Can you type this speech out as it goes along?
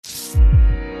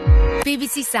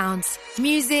BBC Sounds.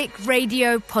 Music,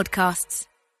 radio, podcasts.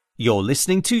 You're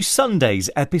listening to Sunday's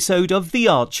episode of The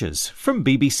Archers from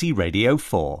BBC Radio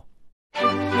 4.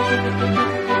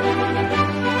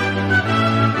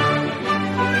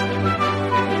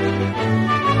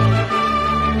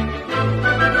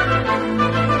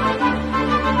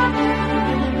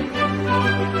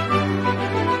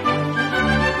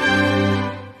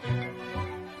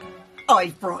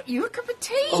 I've brought you a cup of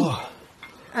tea. Oh.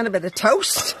 And a bit of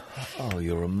toast. Oh,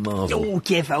 you're a marvel. Oh,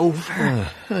 give over.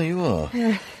 Oh, you are.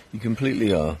 You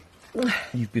completely are.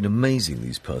 You've been amazing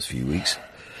these past few weeks.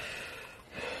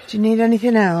 Do you need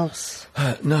anything else?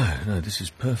 No, this is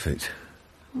perfect.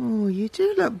 Oh, you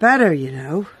do look better, you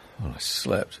know. Well, I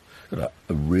slept. I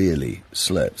really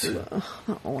slept. Well,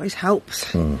 that always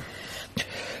helps.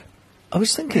 I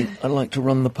was thinking I'd like to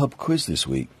run the pub quiz this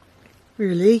week.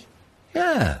 Really?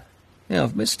 Yeah,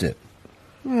 I've missed it.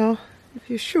 Well, if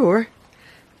you're sure.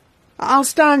 I'll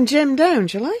stand Jim down,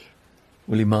 shall I?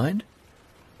 Will you mind?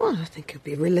 Well, I think he'll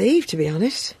be relieved, to be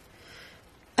honest.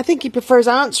 I think he prefers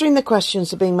answering the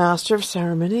questions to being master of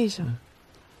ceremonies.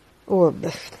 Or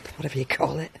whatever you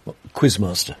call it. What,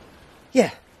 quizmaster?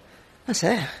 Yeah, that's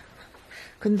it.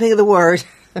 Couldn't think of the word.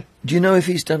 Do you know if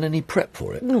he's done any prep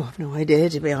for it? No, I've no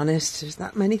idea, to be honest. There's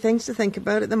that many things to think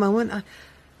about at the moment. I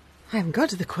haven't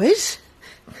got to the quiz.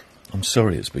 I'm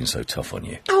sorry it's been so tough on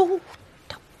you. Oh,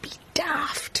 don't be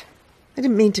daft. I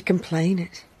didn't mean to complain.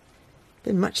 It's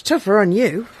been much tougher on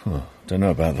you. Oh, don't know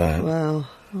about that. Well,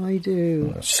 I do.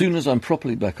 Well, as soon as I'm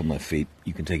properly back on my feet,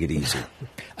 you can take it easy.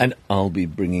 And I'll be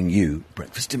bringing you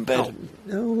breakfast in bed.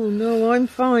 Oh, no, I'm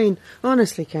fine.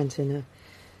 Honestly, Kenton,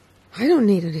 I don't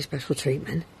need any special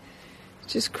treatment.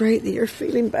 It's just great that you're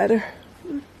feeling better.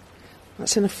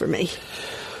 That's enough for me.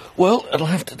 Well, it'll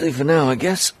have to do for now, I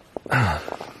guess.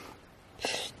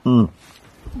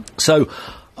 So,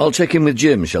 I'll check in with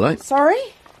Jim, shall I? Sorry?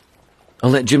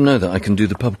 I'll let Jim know that I can do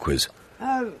the pub quiz.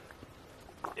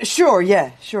 Sure,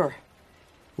 yeah, sure.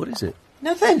 What is it?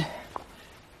 Nothing.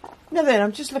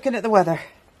 I'm just looking at the weather.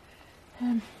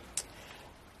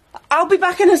 I'll be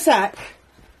back in a sec.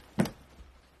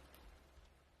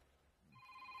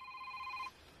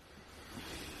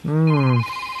 Your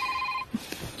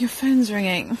phone's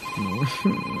ringing.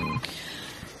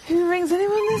 Who rings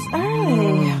anyone this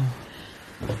early?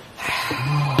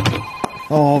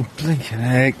 Oh, blinking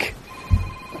heck.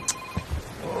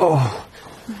 Oh,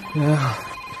 yeah.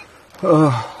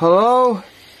 Hello?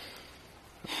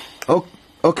 Oh,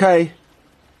 okay.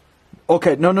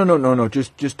 Okay, no.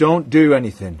 Just don't do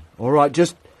anything. All right,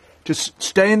 just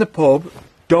stay in the pub.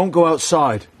 Don't go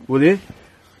outside, will you?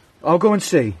 I'll go and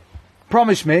see.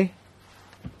 Promise me.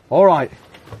 All right.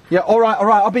 Yeah, all right.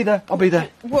 I'll be there.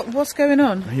 What's going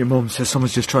on? Your mum says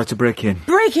someone's just tried to break in.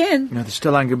 Break in? You know, they're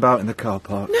still hanging about in the car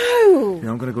park. No! Yeah,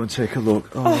 I'm going to go and take a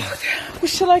look. Oh, well,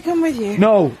 shall I come with you?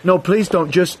 No, please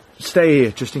don't. Just stay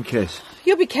here, just in case.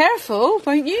 You'll be careful,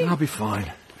 won't you? I'll be fine.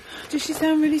 Does she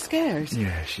sound really scared?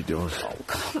 Yeah, she does. Oh,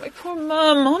 God, my poor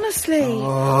mum, honestly.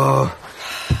 Oh.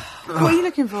 What are you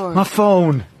looking for? My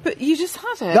phone. But you just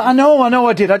had it. I know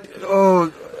I did.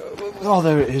 Oh,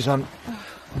 there it is. I'm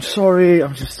sorry,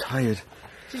 I'm just tired.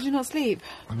 Did you not sleep?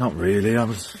 Not really. I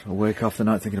was awake half the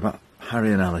night thinking about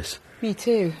Harry and Alice. Me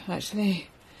too, actually.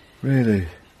 Really?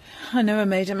 I know I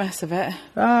made a mess of it.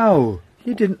 Ow!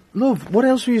 You didn't... Love, what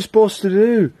else were you supposed to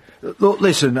do? Look,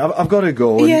 listen, I've got to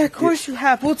go. Yeah, of course you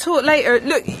have. We'll talk later.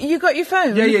 Look, you got your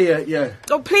phone? Yeah.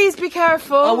 Oh, please be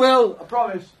careful. I will, I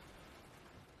promise.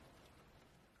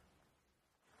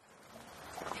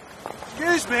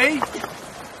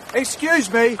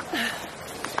 Excuse me.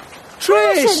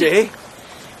 Tracy?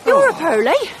 You're a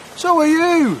Pearly. So are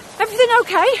you. Everything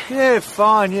okay? Yeah,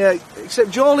 fine, yeah.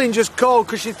 Except Jolene just called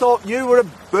because she thought you were a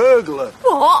burglar.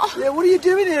 What? Yeah, what are you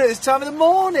doing here at this time of the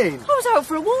morning? I was out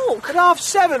for a walk. At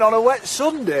 7:30 on a wet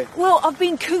Sunday. Well, I've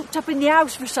been cooped up in the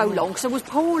house for so long because I was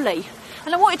poorly.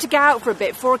 And I wanted to get out for a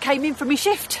bit before I came in for my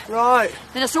shift. Right.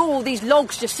 Then I saw all these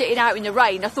logs just sitting out in the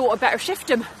rain. I thought I'd better shift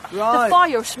them. Right. The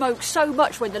fire smokes so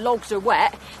much when the logs are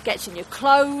wet. Gets in your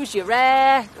clothes, your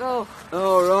hair. Oh.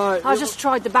 All right. I just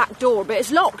tried the back door, but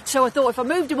it's locked. So I thought if I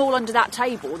moved them all under that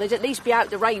table, they'd at least be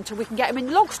out the rain till we can get them in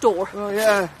the log store. Oh,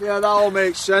 yeah, that all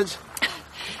makes sense.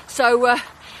 So,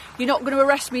 you're not going to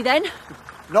arrest me then?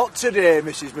 Not today,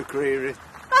 Mrs. McCreary.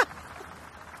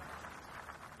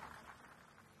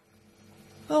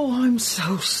 Oh, I'm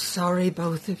so sorry,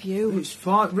 both of you. It's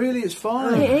fine. Really, it's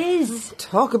fine. It is.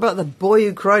 Talk about the boy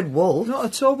who cried wolf. Not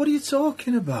at all. What are you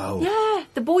talking about? Yeah,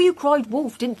 the boy who cried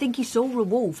wolf didn't think he saw a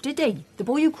wolf, did he? The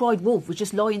boy who cried wolf was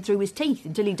just lying through his teeth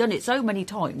until he'd done it so many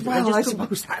times. Well, I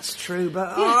suppose that's true, but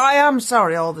I am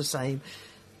sorry all the same.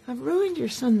 I've ruined your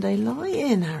Sunday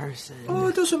lie-in, Harrison. Oh,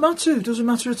 it doesn't matter. It doesn't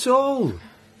matter at all.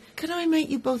 Could I make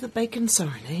you both a bacon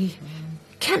sarnie?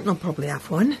 Kent will probably have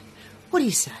one. What do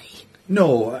you say?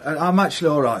 No, I'm actually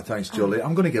all right, thanks, Jolene.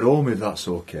 I'm going to get home if that's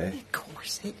okay. Of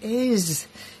course it is.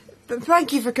 But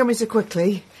thank you for coming so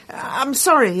quickly. I'm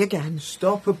sorry again.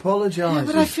 Stop apologising. Yeah,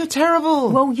 but I feel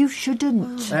terrible. Well, you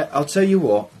shouldn't. I'll tell you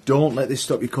what, don't let this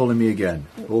stop you calling me again,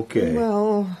 okay?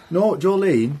 Well... No,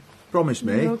 Jolene, promise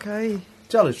me. Okay.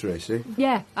 Tell us, Tracy.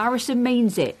 Yeah, Harrison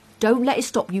means it. Don't let it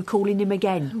stop you calling him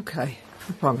again. Okay,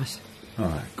 I promise. All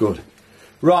right, good.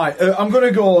 Right, I'm going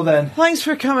to go then. Thanks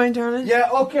for coming, darling. Yeah,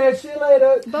 okay, see you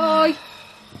later. Bye.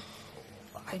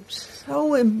 I'm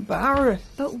so embarrassed.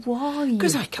 But why?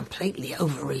 Because I completely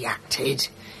overreacted.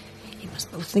 You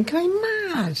must both think I'm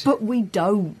mad. But we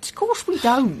don't. Of course we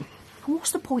don't. And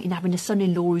what's the point in having a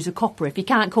son-in-law who's a copper if you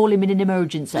can't call him in an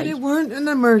emergency? But it weren't an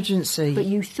emergency. But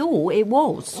you thought it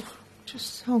was.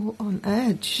 Just so on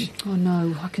edge. Oh,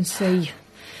 no, I can see.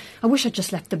 I wish I'd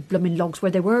just left the blooming logs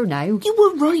where they were now. You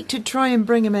were right to try and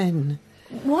bring him in.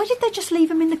 Why did they just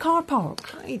leave him in the car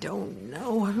park? I don't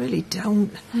know. I really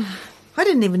don't. I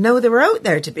didn't even know they were out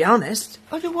there, to be honest.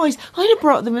 Otherwise, I'd have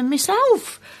brought them in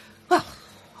myself. Well,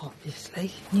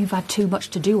 obviously. You've had too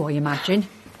much to do, I imagine.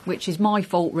 Which is my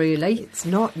fault, really. It's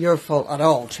not your fault at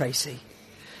all, Tracy.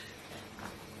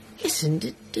 Listen,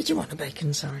 did you want a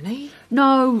bacon sarnie?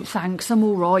 No, thanks, I'm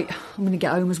all right. I'm going to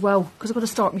get home as well, because I've got to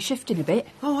start my shift in a bit.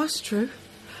 Oh, that's true.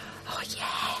 Oh,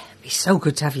 yeah. It'd be so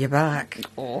good to have you back.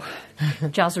 Oh,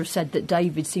 Jazzer said that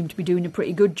David seemed to be doing a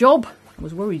pretty good job. I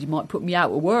was worried he might put me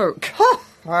out of work.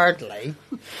 Hardly.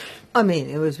 I mean,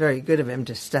 it was very good of him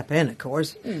to step in, of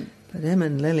course. But him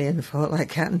and Lillian fought like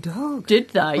cat and dog. Did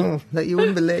they? That you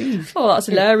wouldn't believe. Oh, that's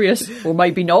hilarious. Or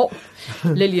maybe not.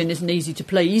 Lillian isn't easy to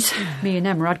please. Me and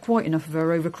Emma had quite enough of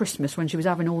her over Christmas when she was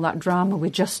having all that drama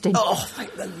with Justin. Oh,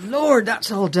 thank the Lord,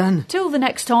 that's all done. Till the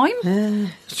next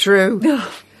time. True.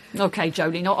 OK,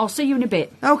 Jolene, I'll see you in a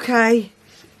bit. OK.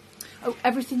 Oh,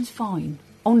 everything's fine.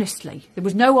 Honestly. There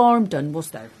was no harm done,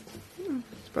 was there?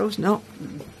 Suppose not.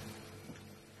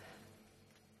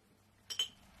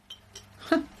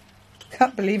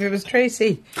 Can't believe it was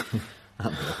Tracy.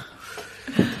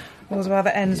 All's well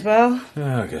that ends well.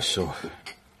 Yeah, I guess so.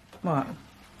 What?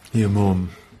 Your mum.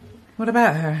 What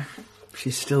about her?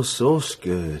 She's still so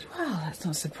scared. Well, that's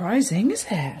not surprising, is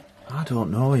it? I don't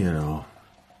know, you know.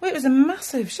 Well, it was a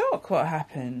massive shock what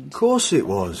happened. Of course it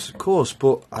was, of course,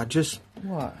 but I just...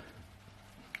 What?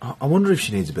 I wonder if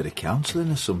she needs a bit of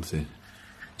counselling or something.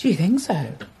 Do you think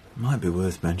so? Might be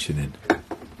worth mentioning.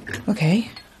 OK.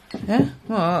 Yeah,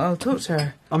 well, I'll talk to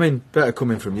her. I mean, better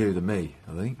coming from you than me,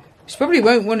 I think. She probably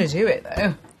won't want to do it,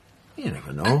 though. You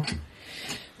never know.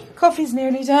 Coffee's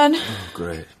nearly done. Oh,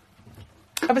 great.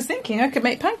 I was thinking I could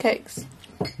make pancakes.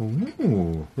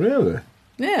 Ooh, really?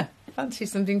 Yeah, fancy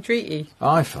something treaty.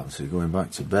 I fancy going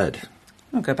back to bed.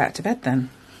 I'll go back to bed then.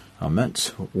 I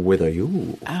meant with a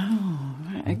you. Oh,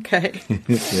 right, OK.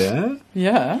 Yeah?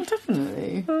 Yeah,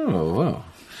 definitely. Oh, well.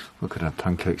 We could have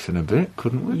pancakes in a bit,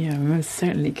 couldn't we? Yeah, we most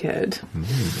certainly could.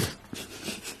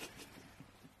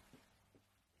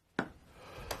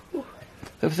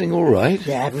 Everything all right?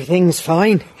 Yeah, everything's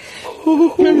fine.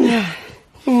 I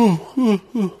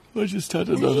just had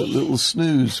another little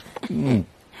snooze. Who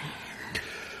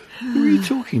are you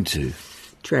talking to?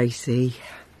 Tracy.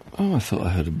 Oh, I thought I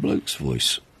heard a bloke's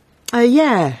voice.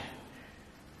 Yeah.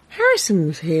 Harrison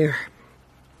was here.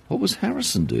 What was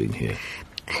Harrison doing here?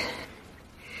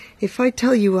 If I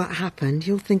tell you what happened,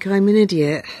 you'll think I'm an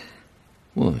idiot.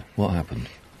 Why? What happened?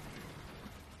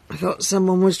 I thought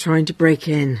someone was trying to break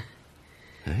in.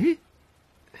 Eh?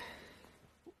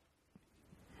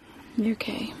 You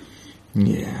OK?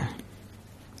 Yeah.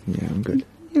 Yeah, I'm good.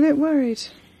 You look worried.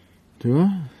 Do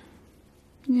I?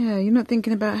 Yeah, you're not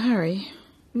thinking about Harry?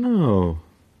 No.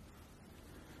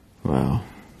 Well,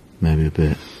 maybe a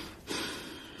bit.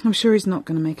 I'm sure he's not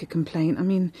going to make a complaint. I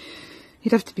mean,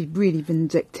 he'd have to be really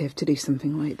vindictive to do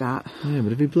something like that. Yeah,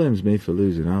 but if he blames me for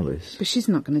losing Alice... But she's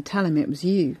not going to tell him it was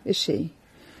you, is she?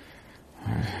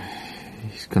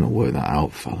 He's going to work that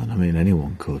out, Fallon. I mean,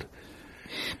 anyone could.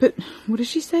 But what did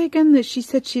she say again? That she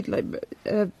said she'd,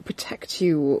 protect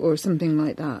you or something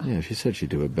like that? Yeah, she said she'd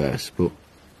do her best, but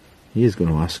he is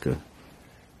going to ask her.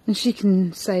 And she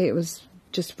can say it was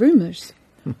just rumours.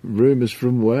 Rumours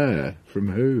from where?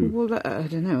 From who? Well, I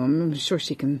don't know. I'm sure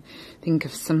she can think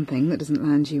of something that doesn't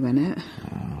land you in it.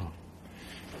 Oh.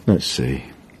 Let's see.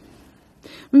 I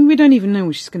mean, we don't even know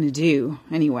what she's going to do,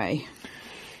 anyway.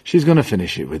 She's going to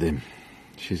finish it with him.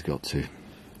 She's got to.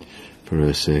 For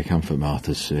her sake and for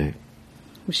Martha's sake.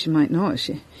 Well, she might not.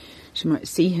 She might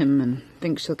see him and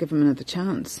think she'll give him another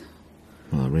chance.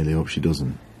 Well, I really hope she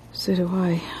doesn't. So do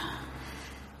I.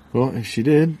 Well, if she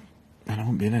did, then I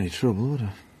wouldn't be in any trouble, would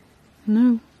I?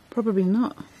 No, probably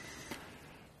not.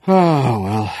 Oh,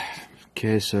 well.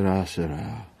 Que sera,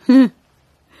 sera. I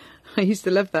used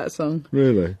to love that song.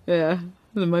 Really? Yeah.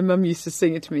 My mum used to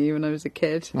sing it to me when I was a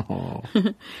kid. Oh.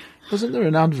 Wasn't there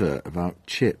an advert about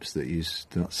chips that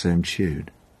used that same tune?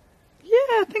 Yeah,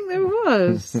 I think there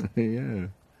was. Yeah.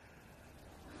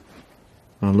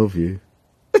 I love you.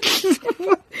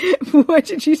 Why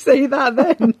did you say that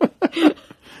then?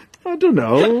 I don't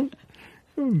know.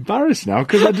 I'm embarrassed now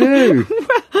because I do.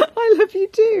 I love you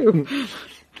too.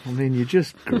 I mean, you're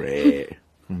just great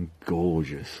and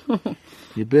gorgeous.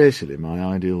 You're basically my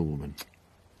ideal woman.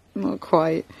 Not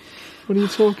quite. What are you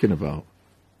talking about?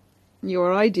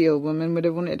 Your ideal woman would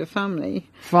have wanted a family.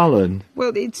 Fallon.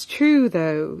 Well, it's true,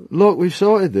 though. Look, we've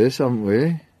sorted this, haven't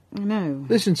we? I know.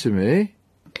 Listen to me.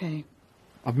 Okay.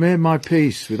 I've made my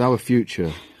peace with our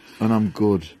future, and I'm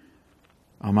good.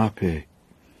 I'm happy.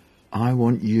 I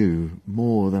want you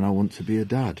more than I want to be a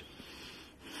dad.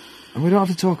 And we don't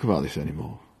have to talk about this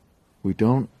anymore. We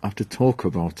don't have to talk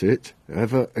about it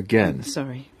ever again.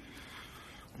 Sorry.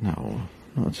 No,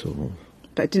 not at all.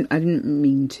 But I didn't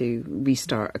mean to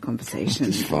restart a conversation.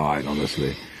 It's fine,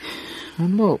 honestly.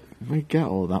 And look, we get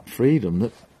all that freedom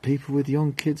that people with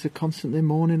young kids are constantly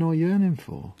mourning or yearning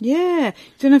for. Yeah, you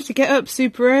don't have to get up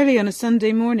super early on a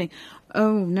Sunday morning.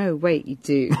 Oh, no, wait, you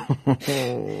do.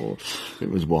 It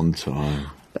was one time.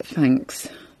 But thanks.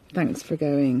 Thanks for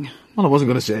going. Well, I wasn't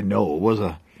going to say no, was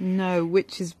I? No,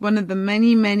 which is one of the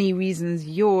many, many reasons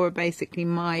you're basically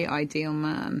my ideal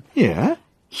man. Yeah?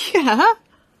 Yeah?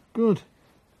 Good.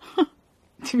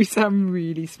 To be sound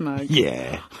really smug.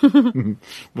 Yeah.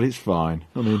 But it's fine.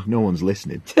 I mean, no one's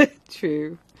listening.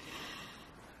 True.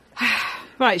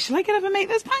 Right, shall I get up and make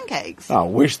those pancakes? I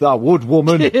wish that would,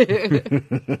 woman.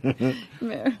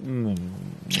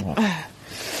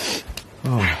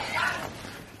 Oh.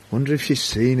 Wonder if she's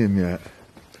seen him yet.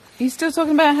 Are you still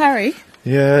talking about Harry?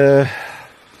 Yeah.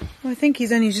 Well, I think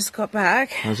he's only just got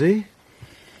back. Has he?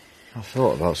 I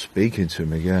thought about speaking to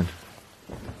him again.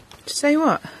 To say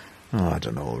what? Oh, I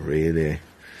don't know, really.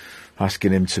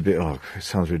 Asking him to be... Oh, it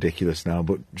sounds ridiculous now,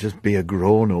 but just be a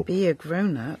grown-up. Be a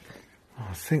grown-up?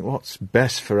 I think what's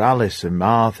best for Alice and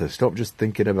Martha. Stop just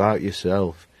thinking about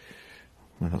yourself.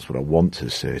 Well, that's what I want to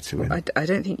say to him. I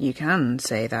don't think you can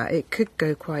say that. It could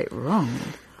go quite wrong.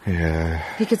 Yeah.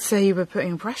 He could say you were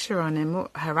putting pressure on him or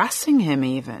harassing him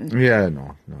even. Yeah,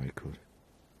 no, he could.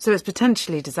 So it's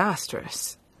potentially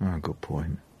disastrous. Oh, good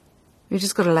point. You've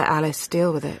just got to let Alice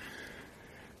deal with it.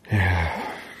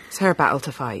 Yeah. It's her battle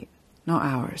to fight, not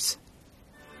ours.